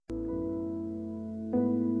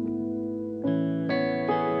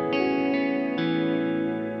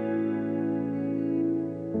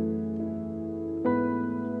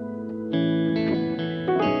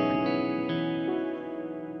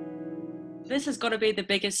this has got to be the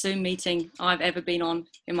biggest Zoom meeting I've ever been on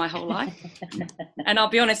in my whole life. And I'll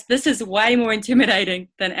be honest, this is way more intimidating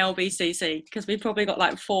than LBCC because we've probably got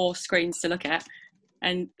like 4 screens to look at,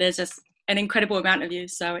 and there's just an incredible amount of you.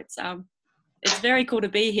 So it's very cool to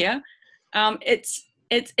be here.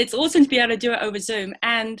 It's awesome to be able to do it over Zoom,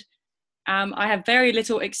 and I have very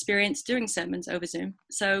little experience doing sermons over Zoom.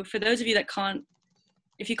 So for those of you that can't,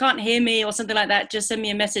 if you can't hear me or something like that, just send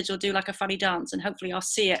me a message or do like a funny dance, and hopefully I'll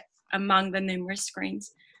see it among the numerous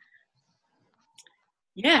screens.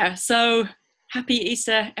 Yeah, so happy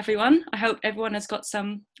Easter, everyone. I hope everyone has got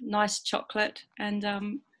some nice chocolate and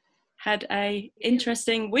had a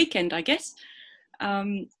interesting weekend, I guess.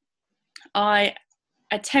 I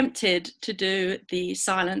attempted to do the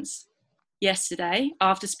silence yesterday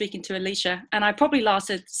after speaking to Alicia, and I probably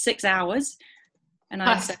lasted 6 hours. And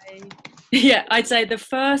I'd say the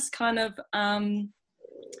first kind of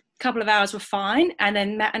couple of hours were fine, and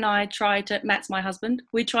then Matt and I Matt's my husband,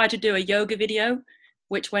 we tried to do a yoga video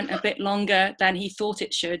which went a bit longer than he thought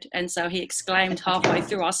it should, and so he exclaimed halfway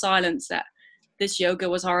through our silence that this yoga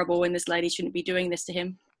was horrible and this lady shouldn't be doing this to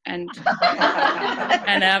him, and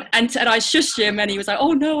I shushed him, and he was like,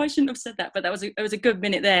 oh no, I shouldn't have said that, but it was a good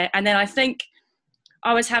minute there. And then I think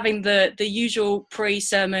I was having the usual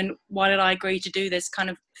pre-sermon, why did I agree to do this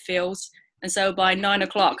kind of feels, and so by 9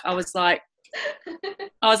 o'clock I was like,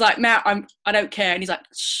 Matt, I don't care. And he's like,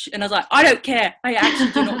 shh. And I was like, I don't care. I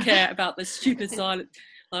actually do not care about this stupid silence.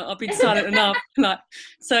 Like, I've been silent enough. Like,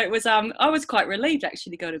 so it was. I was quite relieved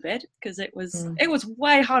actually to go to bed because it was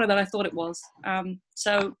way harder than I thought it was.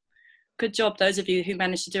 So good job those of you who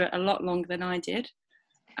managed to do it a lot longer than I did.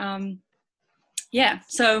 Yeah.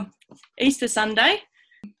 So Easter Sunday.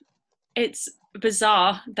 It's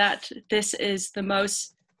bizarre that this is the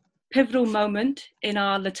most pivotal moment in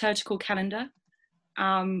our liturgical calendar,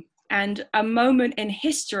 and a moment in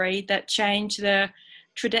history that changed the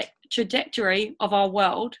trajectory of our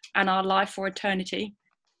world and our life for eternity,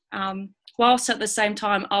 whilst at the same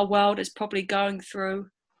time our world is probably going through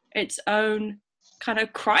its own kind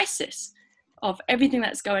of crisis of everything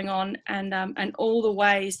that's going on, and all the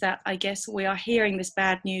ways that I guess we are hearing this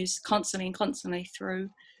bad news constantly through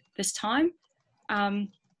this time.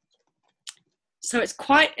 So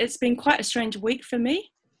it's been quite a strange week for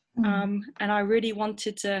me, and I really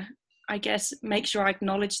wanted to, I guess, make sure I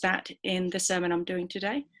acknowledge that in the sermon I'm doing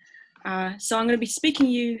today. So I'm going to be speaking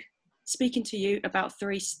to you about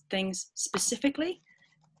 3 things specifically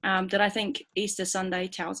that I think Easter Sunday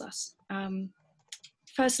tells us.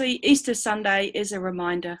 Firstly, Easter Sunday is a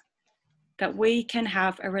reminder that we can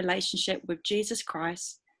have a relationship with Jesus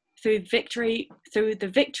Christ through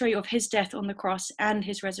the victory of his death on the cross and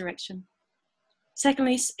his resurrection.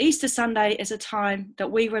 Secondly, Easter Sunday is a time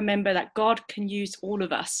that we remember that God can use all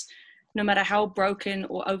of us, no matter how broken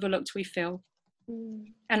or overlooked we feel.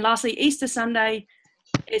 And lastly, Easter Sunday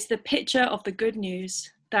is the picture of the good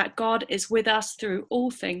news that God is with us through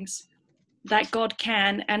all things, that God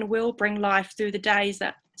can and will bring life through the days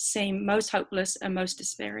that seem most hopeless and most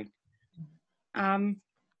despairing.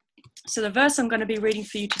 So the verse I'm going to be reading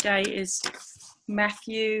for you today is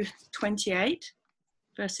Matthew 28,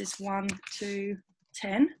 verses 1 to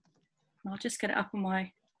 10. And I'll just get it up on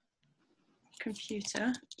my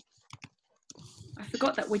computer. I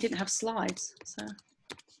forgot that we didn't have slides, so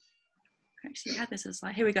I actually had this as a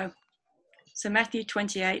slide. Here we go. So Matthew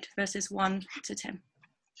 28, verses 1 to 10.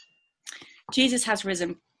 Jesus has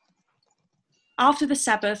risen. After the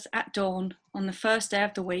Sabbath at dawn on the first day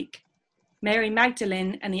of the week, Mary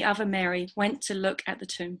Magdalene and the other Mary went to look at the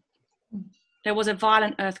tomb. There was a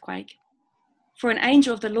violent earthquake, for an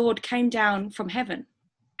angel of the Lord came down from heaven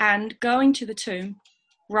and, going to the tomb,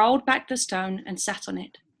 rolled back the stone and sat on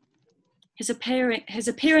it. His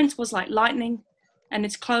appearance was like lightning, and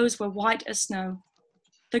his clothes were white as snow.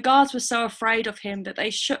 The guards were so afraid of him that they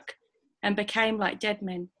shook and became like dead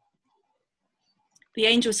men. The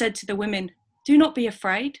angel said to the women, "Do not be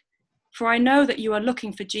afraid, for I know that you are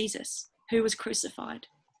looking for Jesus, who was crucified.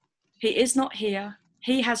 He is not here.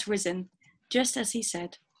 He has risen, just as he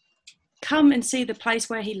said. Come and see the place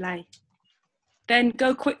where he lay. Then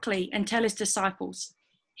go quickly and tell his disciples,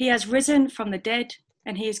 he has risen from the dead,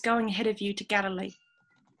 and he is going ahead of you to Galilee.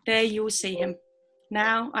 There you will see him.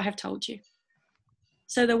 Now I have told you."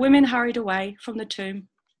 So the women hurried away from the tomb,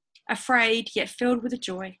 afraid yet filled with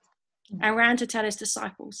joy, and ran to tell his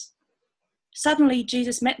disciples. Suddenly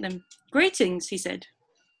Jesus met them. "Greetings," he said.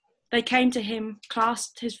 They came to him,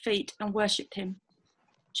 clasped his feet, and worshipped him.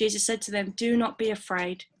 Jesus said to them, "Do not be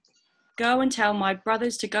afraid. Go and tell my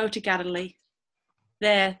brothers to go to Galilee.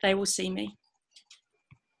 There they will see me."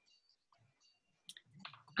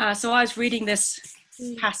 So I was reading this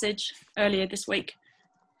passage earlier this week,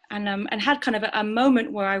 and had kind of a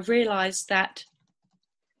moment where I realized that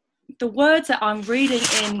the words that I'm reading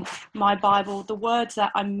in my Bible, the words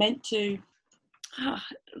that I'm meant to,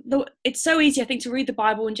 it's so easy, I think, to read the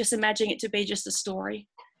Bible and just imagine it to be just a story.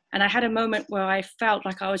 And I had a moment where I felt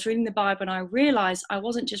like I was reading the Bible, and I realized I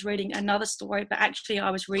wasn't just reading another story, but actually I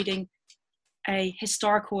was reading a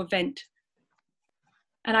historical event.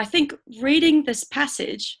 And I think reading this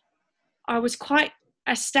passage, I was quite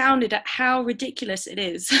astounded at how ridiculous it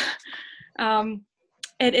is.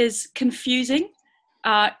 It is confusing.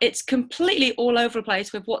 It's completely all over the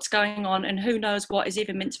place with what's going on, and who knows what is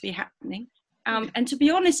even meant to be happening. And to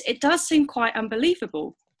be honest, it does seem quite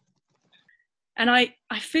unbelievable. And I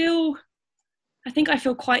think I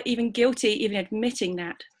feel quite even guilty even admitting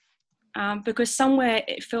that, because somewhere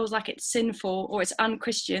it feels like it's sinful or it's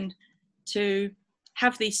unchristian to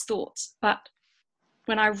have these thoughts. But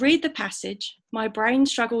when I read the passage, my brain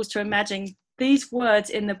struggles to imagine these words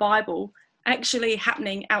in the Bible actually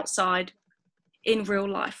happening outside in real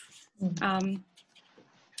life.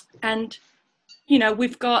 And, you know,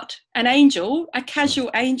 we've got an angel, a casual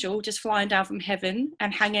angel just flying down from heaven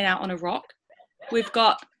and hanging out on a rock. We've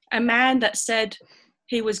got a man that said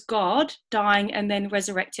he was God, dying and then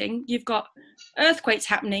resurrecting. You've got earthquakes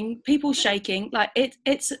happening, people shaking. Like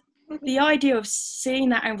it's the idea of seeing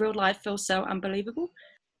that in real life feels so unbelievable.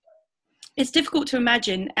 It's difficult to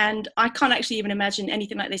imagine, and I can't actually even imagine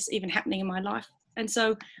anything like this even happening in my life. And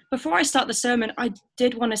so before I start the sermon, I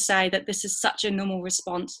did want to say that this is such a normal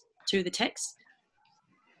response to the text.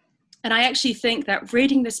 And I actually think that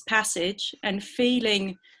reading this passage and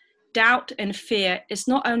feeling doubt and fear is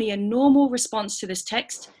not only a normal response to this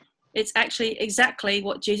text, it's actually exactly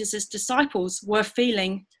what Jesus' disciples were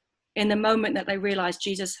feeling in the moment that they realized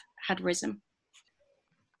Jesus had risen.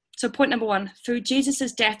 So point number one, through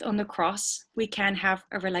Jesus' death on the cross, we can have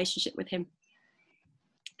a relationship with him.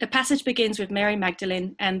 The passage begins with Mary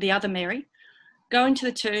Magdalene and the other Mary going to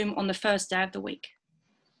the tomb on the first day of the week.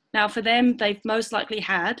 Now for them, they've most likely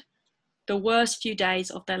had the worst few days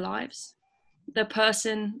of their lives. The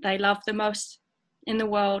person they love the most in the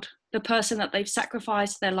world, the person that they've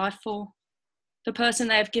sacrificed their life for, the person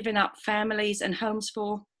they have given up families and homes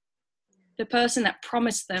for, the person that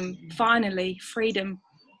promised them finally freedom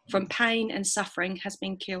from pain and suffering has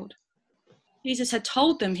been killed. Jesus had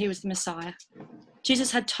told them he was the Messiah.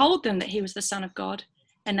 Jesus had told them that he was the Son of God,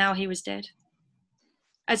 and now he was dead.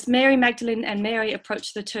 As Mary Magdalene and Mary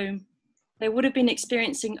approached the tomb, they would have been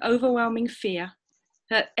experiencing overwhelming fear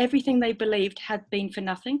that everything they believed had been for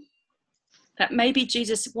nothing, that maybe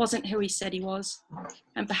Jesus wasn't who he said he was,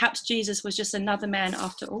 and perhaps Jesus was just another man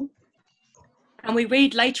after all. And we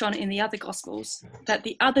read later on in the other Gospels that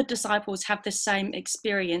the other disciples have the same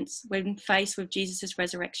experience when faced with Jesus'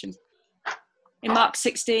 resurrection. In Mark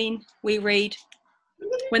 16, we read,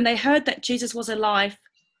 when they heard that Jesus was alive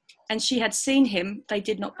and she had seen him, they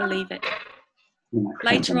did not believe it.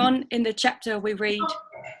 Later on in the chapter, we read,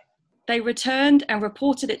 they returned and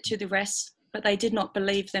reported it to the rest, but they did not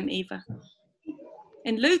believe them either.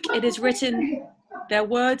 In Luke, it is written, their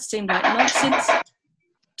words seemed like nonsense.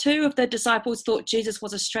 2 of the disciples thought Jesus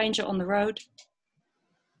was a stranger on the road.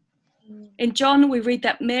 In John, we read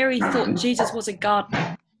that Mary thought Jesus was a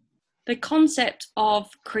gardener. The concept of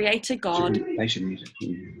creator God.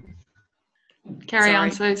 Carry on,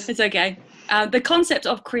 please. It's okay. The concept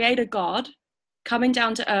of creator God coming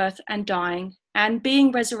down to earth and dying and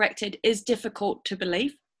being resurrected is difficult to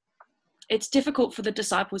believe. It's difficult for the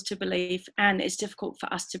disciples to believe, and it's difficult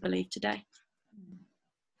for us to believe today.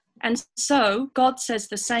 And so God says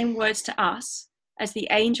the same words to us as the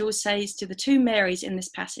angel says to the 2 Marys in this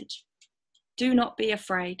passage. Do not be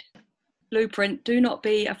afraid. Blueprint, do not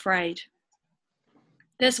be afraid.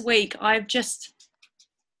 This week, I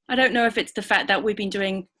don't know if it's the fact that we've been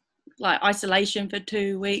doing like isolation for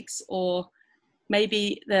 2 weeks, or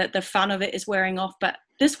maybe the fun of it is wearing off, but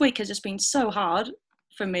this week has just been so hard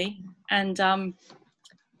for me. And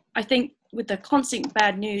I think with the constant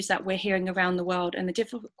bad news that we're hearing around the world and the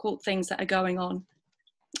difficult things that are going on,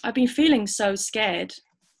 I've been feeling so scared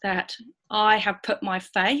that I have put my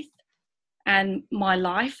faith and my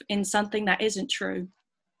life in something that isn't true,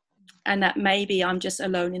 and that maybe I'm just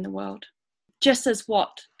alone in the world, just as what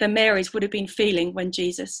the Marys would have been feeling when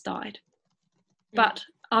Jesus died. But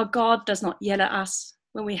our God does not yell at us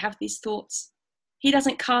when we have these thoughts. He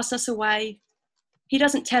doesn't cast us away. He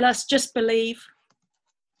doesn't tell us, just believe.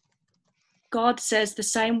 God says the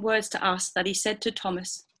same words to us that he said to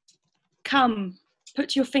Thomas. Come,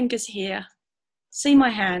 put your fingers here. See my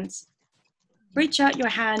hands. Reach out your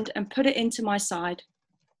hand and put it into my side.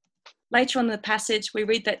 Later on in the passage, we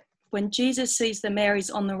read that when Jesus sees the Marys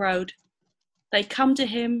on the road, they come to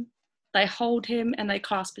him, they hold him, and they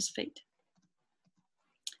clasp his feet.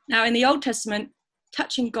 Now, in the Old Testament,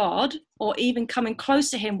 touching God or even coming close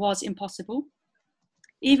to him was impossible.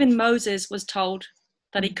 Even Moses was told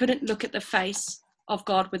that he couldn't look at the face of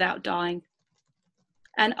God without dying.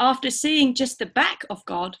 And after seeing just the back of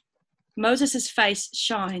God, Moses' face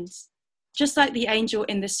shines, just like the angel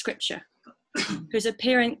in this scripture, whose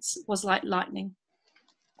appearance was like lightning.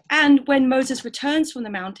 And when Moses returns from the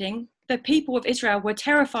mountain, the people of Israel were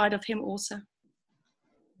terrified of him also.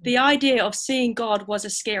 The idea of seeing God was a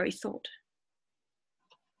scary thought.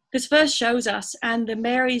 This verse shows us, and the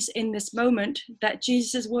Marys in this moment, that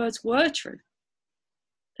Jesus' words were true.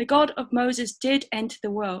 The God of Moses did enter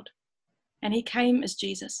the world, and he came as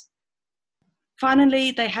Jesus.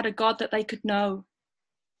 Finally, they had a God that they could know.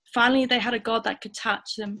 Finally, they had a God that could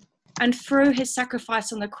touch them. And through his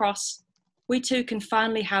sacrifice on the cross, we too can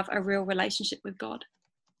finally have a real relationship with God.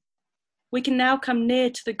 We can now come near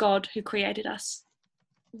to the God who created us.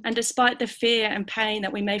 And despite the fear and pain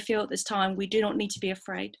that we may feel at this time, we do not need to be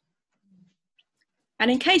afraid. And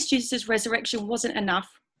in case Jesus' resurrection wasn't enough,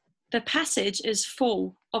 the passage is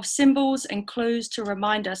full of symbols and clues to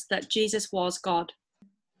remind us that Jesus was God.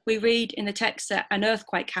 We read in the text that an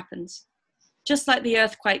earthquake happens, just like the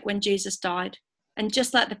earthquake when Jesus died, and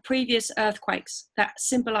just like the previous earthquakes that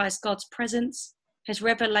symbolized God's presence, his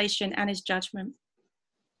revelation, and his judgment.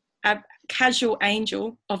 A casual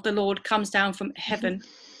angel of the Lord comes down from heaven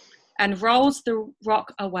and rolls the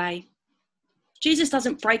rock away. Jesus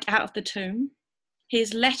doesn't break out of the tomb. He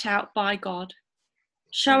is let out by God,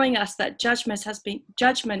 showing us that judgment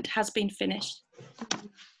has been finished.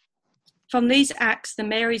 From these acts, the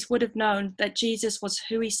Marys would have known that Jesus was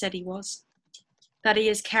who he said he was, that he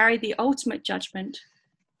has carried the ultimate judgment,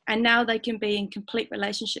 and now they can be in complete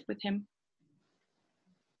relationship with him.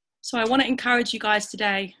 So I want to encourage you guys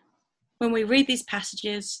today, when we read these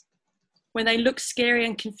passages, when they look scary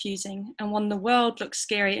and confusing, and when the world looks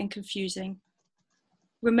scary and confusing,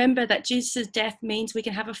 remember that Jesus' death means we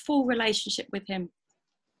can have a full relationship with him.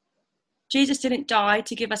 Jesus didn't die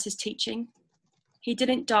to give us his teaching. He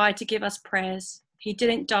didn't die to give us prayers. He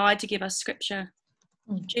didn't die to give us scripture.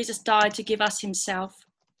 Jesus died to give us himself.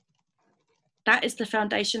 That is the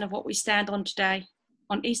foundation of what we stand on today,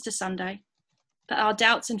 on Easter Sunday, that our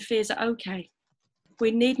doubts and fears are okay.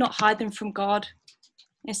 We need not hide them from God.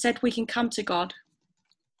 Instead, we can come to God,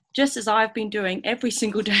 just as I've been doing every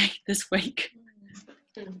single day this week.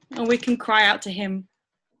 And we can cry out to him.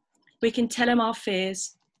 We can tell him our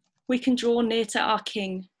fears. We can draw near to our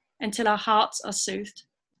King until our hearts are soothed.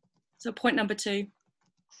 So point number 2.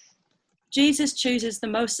 Jesus chooses the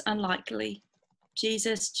most unlikely.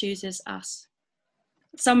 Jesus chooses us.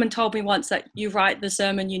 Someone told me once that you write the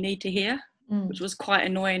sermon you need to hear, which was quite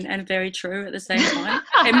annoying and very true at the same time.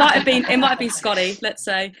 It might have been Scotty, let's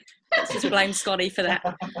say. Let's just blame Scotty for that.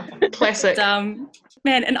 Classic.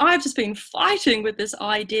 Man, and I've just been fighting with this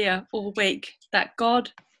idea all week that God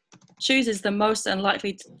chooses the most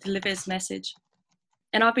unlikely to deliver his message.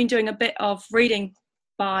 And I've been doing a bit of reading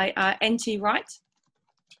by N.T. Wright,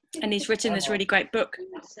 and he's written this really great book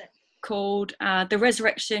called The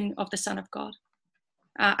Resurrection of the Son of God.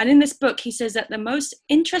 And in this book, he says that the most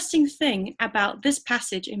interesting thing about this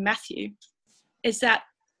passage in Matthew is that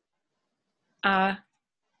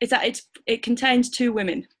it contains 2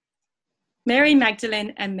 women, Mary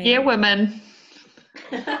Magdalene and Mary. Yeah, women.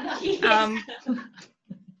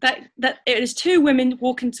 That it is 2 women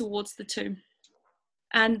walking towards the tomb.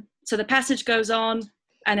 And so the passage goes on,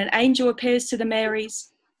 and an angel appears to the Marys,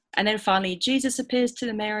 and then finally Jesus appears to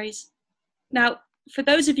the Marys. Now, for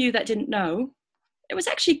those of you that didn't know, it was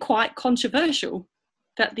actually quite controversial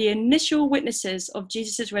that the initial witnesses of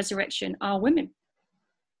Jesus' resurrection are women.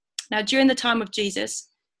 Now, during the time of Jesus,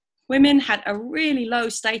 women had a really low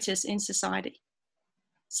status in society.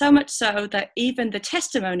 So much so that even the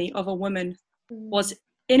testimony of a woman was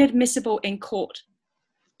inadmissible in court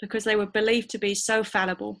because they were believed to be so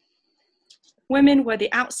fallible. Women were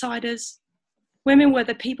the outsiders. Women were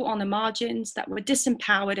the people on the margins that were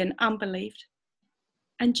disempowered and unbelieved.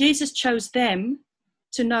 And Jesus chose them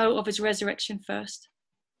to know of his resurrection first.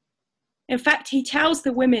 In fact, he tells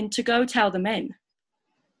the women to go tell the men.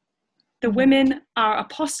 The women are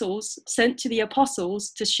apostles sent to the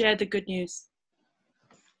apostles to share the good news.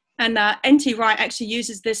 And N.T. Wright actually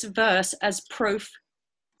uses this verse as proof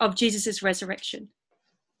of Jesus' resurrection.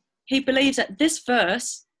 He believes that this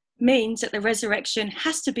verse means that the resurrection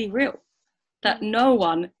has to be real, that no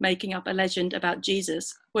one making up a legend about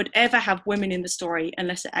Jesus would ever have women in the story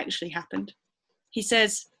unless it actually happened. He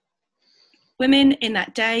says, Women in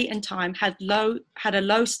that day and time had a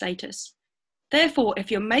low status. Therefore,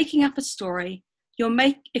 if you're making up a story,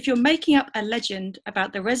 if you're making up a legend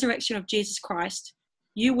about the resurrection of Jesus Christ,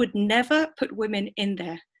 you would never put women in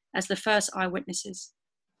there as the first eyewitnesses.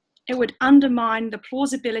 It would undermine the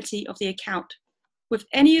plausibility of the account with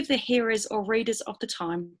any of the hearers or readers of the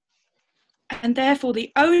time. And therefore,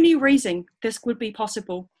 the only reason this would be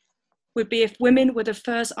possible would be if women were the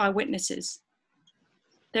first eyewitnesses.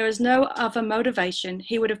 There is no other motivation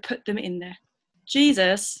he would have put them in there.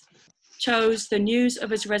 Jesus chose the news of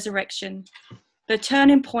his resurrection, the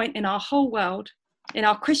turning point in our whole world, in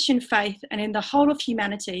our Christian faith, and in the whole of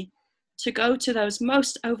humanity, to go to those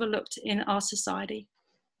most overlooked in our society.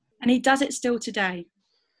 And he does it still today.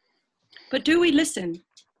 But do we listen?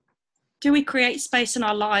 Do we create space in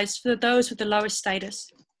our lives for those with the lowest status?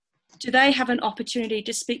 Do they have an opportunity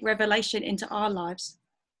to speak revelation into our lives?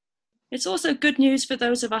 It's also good news for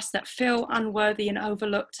those of us that feel unworthy and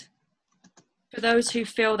overlooked, for those who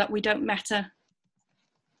feel that we don't matter,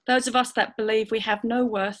 those of us that believe we have no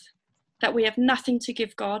worth, that we have nothing to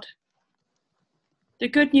give God. The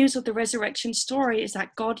good news of the resurrection story is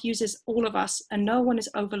that God uses all of us and no one is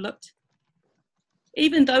overlooked.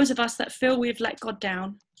 Even those of us that feel we've let God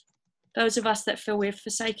down, those of us that feel we've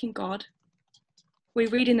forsaken God. We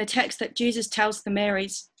read in the text that Jesus tells the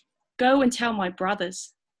Marys, "Go and tell my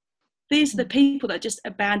brothers." These are the people that just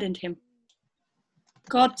abandoned him.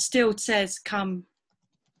 God still says, "Come."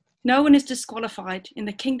 No one is disqualified in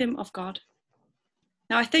the kingdom of God.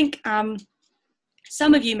 Now, I think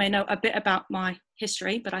some of you may know a bit about my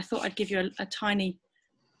history, but I thought I'd give you a tiny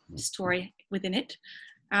story within it.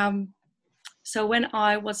 So when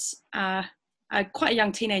I was quite a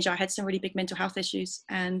young teenager, I had some really big mental health issues.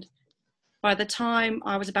 And by the time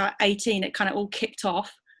I was about 18, it kind of all kicked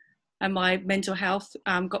off and my mental health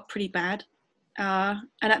got pretty bad. And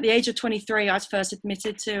at the age of 23, I was first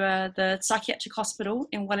admitted to the psychiatric hospital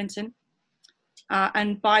in Wellington.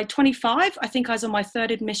 And by 25, I think I was on my third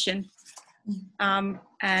admission.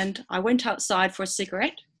 And I went outside for a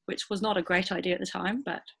cigarette, which was not a great idea at the time,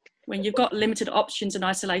 but when you've got limited options in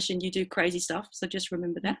isolation, you do crazy stuff. So just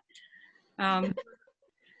remember that.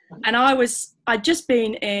 And I'd just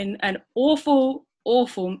been in an awful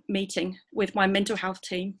meeting with my mental health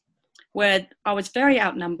team where I was very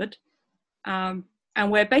outnumbered. And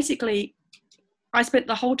where basically I spent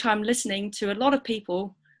the whole time listening to a lot of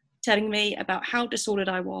people telling me about how disordered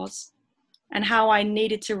I was and how I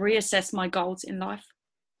needed to reassess my goals in life.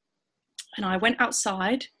 And I went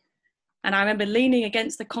outside and I remember leaning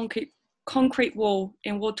against the concrete wall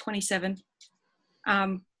in Ward 27.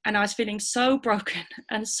 And I was feeling so broken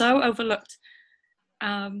and so overlooked.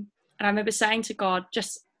 And I remember saying to God,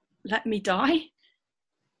 just let me die.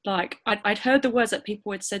 Like I'd heard the words that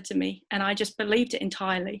people had said to me and I just believed it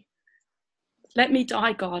entirely. Let me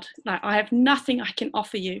die, God. Like I have nothing I can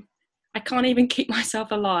offer you. I can't even keep myself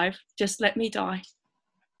alive. Just let me die.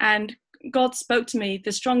 And God spoke to me,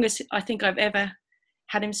 the strongest I think I've ever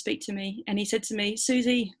had him speak to me. And he said to me,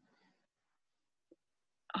 Susie,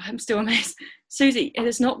 I'm still amazed. Susie, it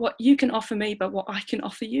is not what you can offer me, but what I can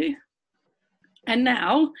offer you. And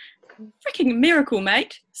now, freaking miracle,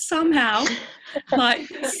 mate. Somehow, like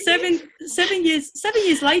seven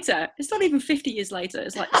years later, it's not even 50 years later,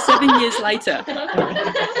 it's like 7 years later.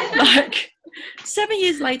 Like 7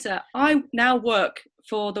 years later, I now work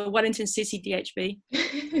for the Wellington City DHB.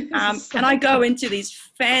 And I go into these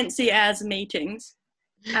fancy ass meetings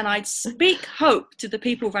and I speak hope to the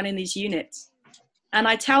people running these units. And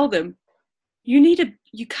I tell them,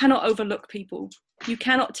 you cannot overlook people. You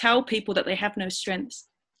cannot tell people that they have no strengths.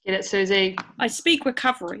 Get it, Susie. I speak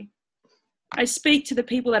recovery. I speak to the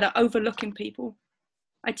people that are overlooking people.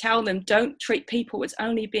 I tell them, don't treat people as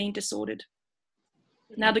only being disordered.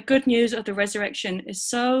 Now, the good news of the resurrection is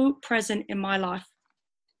so present in my life.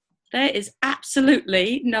 There is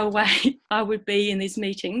absolutely no way I would be in these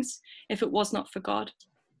meetings if it was not for God.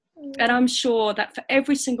 And I'm sure that for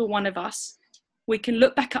every single one of us, we can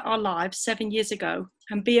look back at our lives 7 years ago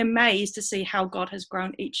and be amazed to see how God has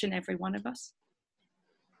grown each and every one of us.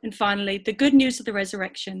 And finally, the good news of the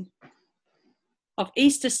resurrection of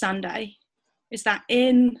Easter Sunday is that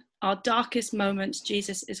in our darkest moments,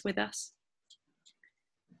 Jesus is with us.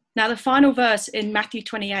 Now, the final verse in Matthew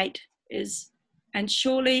 28 is, "And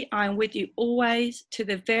surely I am with you always to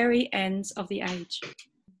the very ends of the age."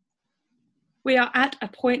 We are at a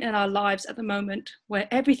point in our lives at the moment where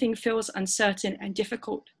everything feels uncertain and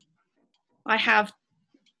difficult. I have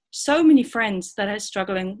so many friends that are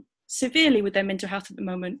struggling severely with their mental health at the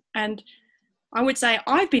moment. And I would say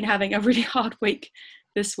I've been having a really hard week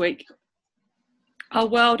this week. Our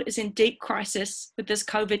world is in deep crisis with this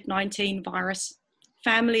COVID-19 virus.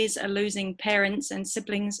 Families are losing parents and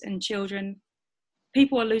siblings and children.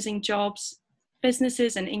 People are losing jobs,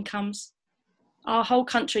 businesses and incomes. Our whole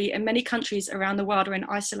country and many countries around the world are in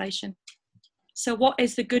isolation. So what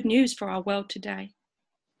is the good news for our world today?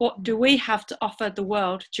 What do we have to offer the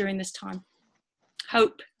world during this time?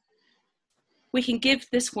 Hope. We can give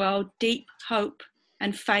this world deep hope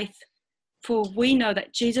and faith, for we know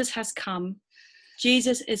that Jesus has come.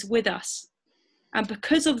 Jesus is with us. And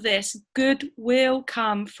because of this, good will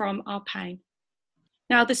come from our pain.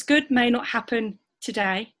 Now, this good may not happen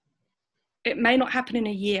today. It may not happen in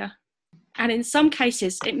a year. And in some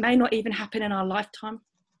cases, it may not even happen in our lifetime.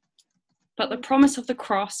 But the promise of the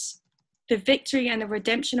cross, the victory and the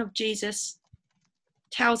redemption of Jesus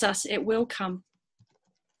tells us it will come.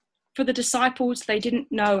 For the disciples, they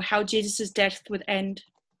didn't know how Jesus' death would end.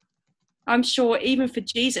 I'm sure even for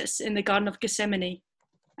Jesus in the Garden of Gethsemane,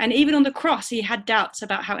 and even on the cross, he had doubts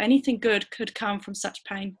about how anything good could come from such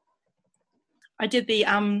pain. I did the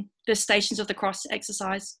Stations of the Cross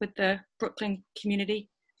exercise with the Brooklyn community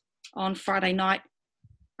on Friday night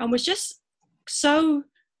and was just so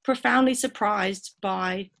profoundly surprised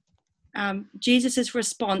by Jesus'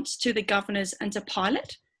 response to the governors and to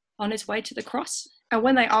Pilate on his way to the cross. And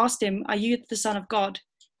when they asked him, "Are you the Son of God?"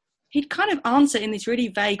 he'd kind of answer in these really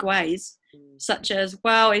vague ways, such as,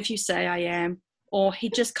 "Well, if you say I am," or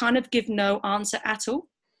he'd just kind of give no answer at all.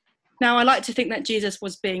 Now, I like to think that Jesus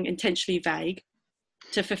was being intentionally vague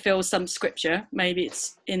to fulfill some scripture. Maybe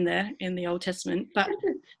it's in there in the Old Testament, but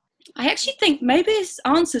I actually think maybe his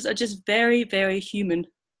answers are just very, very human.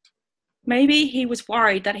 Maybe he was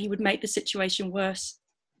worried that he would make the situation worse.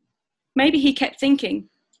 Maybe he kept thinking,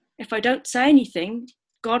 if I don't say anything,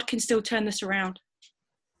 God can still turn this around.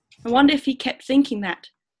 I wonder if he kept thinking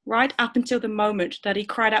that right up until the moment that he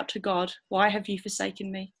cried out to God, "Why have you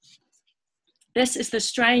forsaken me?" This is the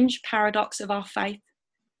strange paradox of our faith,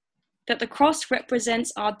 that the cross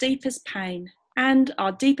represents our deepest pain and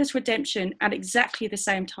our deepest redemption at exactly the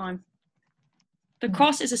same time. The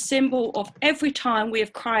cross is a symbol of every time we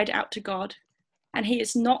have cried out to God, and he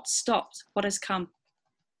has not stopped what has come.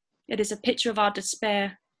 It is a picture of our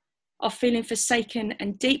despair, of feeling forsaken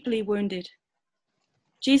and deeply wounded.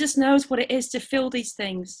 Jesus knows what it is to feel these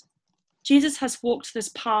things. Jesus has walked this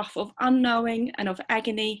path of unknowing and of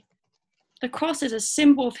agony. The cross is a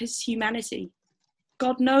symbol of his humanity.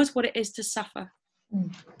 God knows what it is to suffer.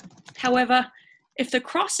 However, if the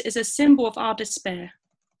cross is a symbol of our despair,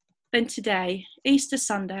 then today, Easter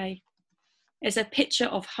Sunday, is a picture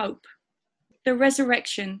of hope. The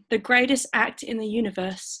resurrection, the greatest act in the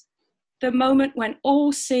universe, the moment when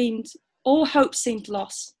all hope seemed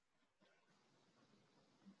lost.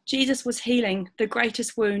 Jesus was healing the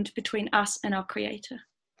greatest wound between us and our Creator.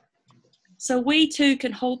 So we too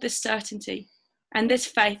can hold this certainty and this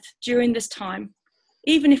faith during this time,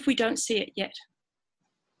 even if we don't see it yet.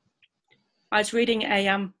 I was reading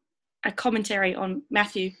a commentary on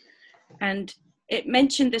Matthew, and it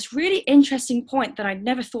mentioned this really interesting point that I'd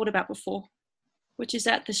never thought about before, which is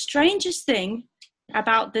that the strangest thing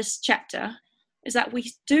about this chapter is that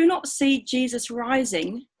we do not see Jesus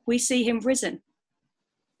rising, we see him risen.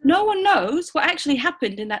 No one knows what actually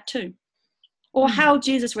happened in that tomb or how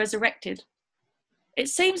Jesus resurrected. It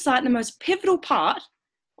seems like the most pivotal part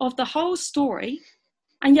of the whole story,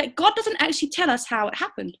 and yet God doesn't actually tell us how it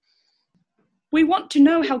happened. We want to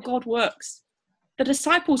know how God works. The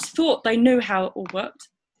disciples thought they knew how it all worked,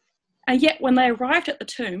 and yet when they arrived at the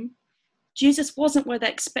tomb, Jesus wasn't where they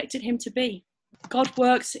expected him to be. God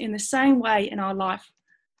works in the same way in our life.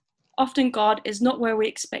 Often God is not where we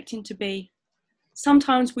expect him to be.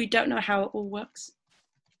 Sometimes we don't know how it all works.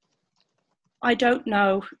 I don't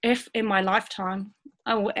know if in my lifetime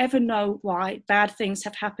I will ever know why bad things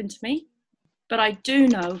have happened to me, but I do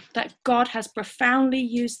know that God has profoundly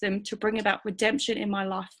used them to bring about redemption in my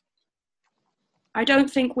life. I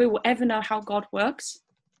don't think we will ever know how God works,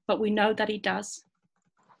 but we know that he does.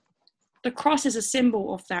 The cross is a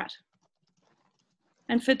symbol of that.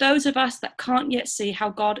 And for those of us that can't yet see how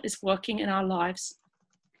God is working in our lives,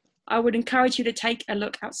 I would encourage you to take a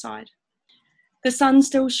look outside. The sun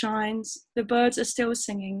still shines, the birds are still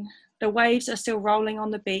singing, the waves are still rolling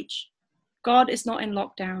on the beach. God is not in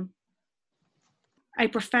lockdown. A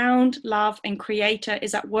profound love and creator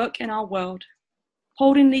is at work in our world,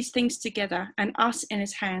 holding these things together and us in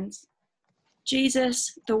his hands.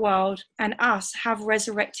 Jesus, the world, and us have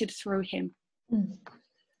resurrected through him.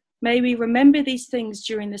 May we remember these things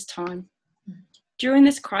during this time. During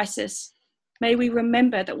this crisis, may we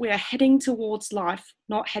remember that we are heading towards life,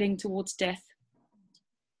 not heading towards death.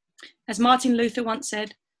 As Martin Luther once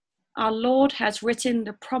said, Our Lord has written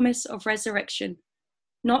the promise of resurrection,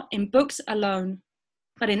 not in books alone,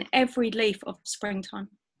 but in every leaf of springtime.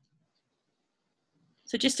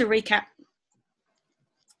 So just to recap,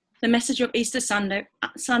 the message of Easter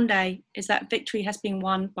Sunday is that victory has been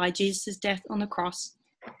won by Jesus' death on the cross.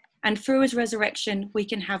 And through his resurrection, we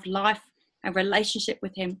can have life and relationship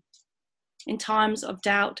with him. In times of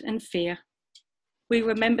doubt and fear, we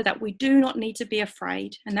remember that we do not need to be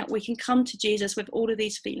afraid and that we can come to Jesus with all of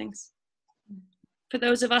these feelings. For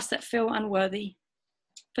those of us that feel unworthy,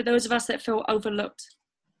 for those of us that feel overlooked,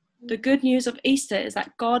 the good news of Easter is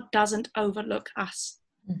that God doesn't overlook us.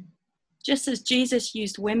 Just as Jesus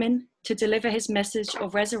used women to deliver his message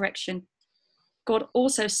of resurrection, God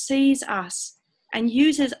also sees us and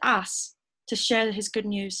uses us to share his good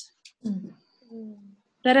news.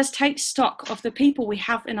 Let us take stock of the people we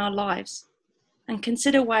have in our lives and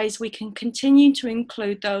consider ways we can continue to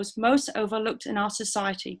include those most overlooked in our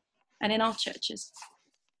society and in our churches.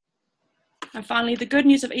 And finally, the good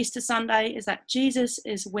news of Easter Sunday is that Jesus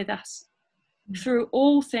is with us. Through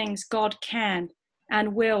all things, God can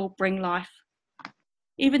and will bring life.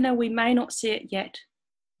 Even though we may not see it yet,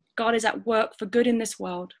 God is at work for good in this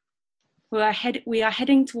world. We are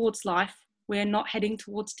heading towards life. We are not heading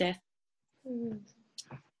towards death.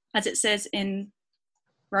 As it says in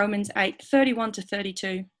Romans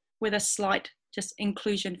 8:31-32, with a slight just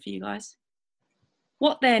inclusion for you guys.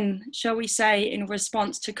 What then shall we say in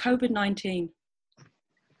response to COVID-19?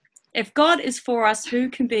 If God is for us, who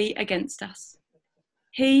can be against us?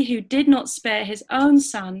 He who did not spare his own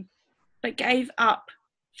son, but gave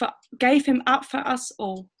him up for us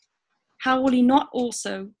all, how will he not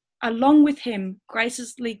also, along with him,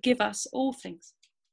 graciously give us all things?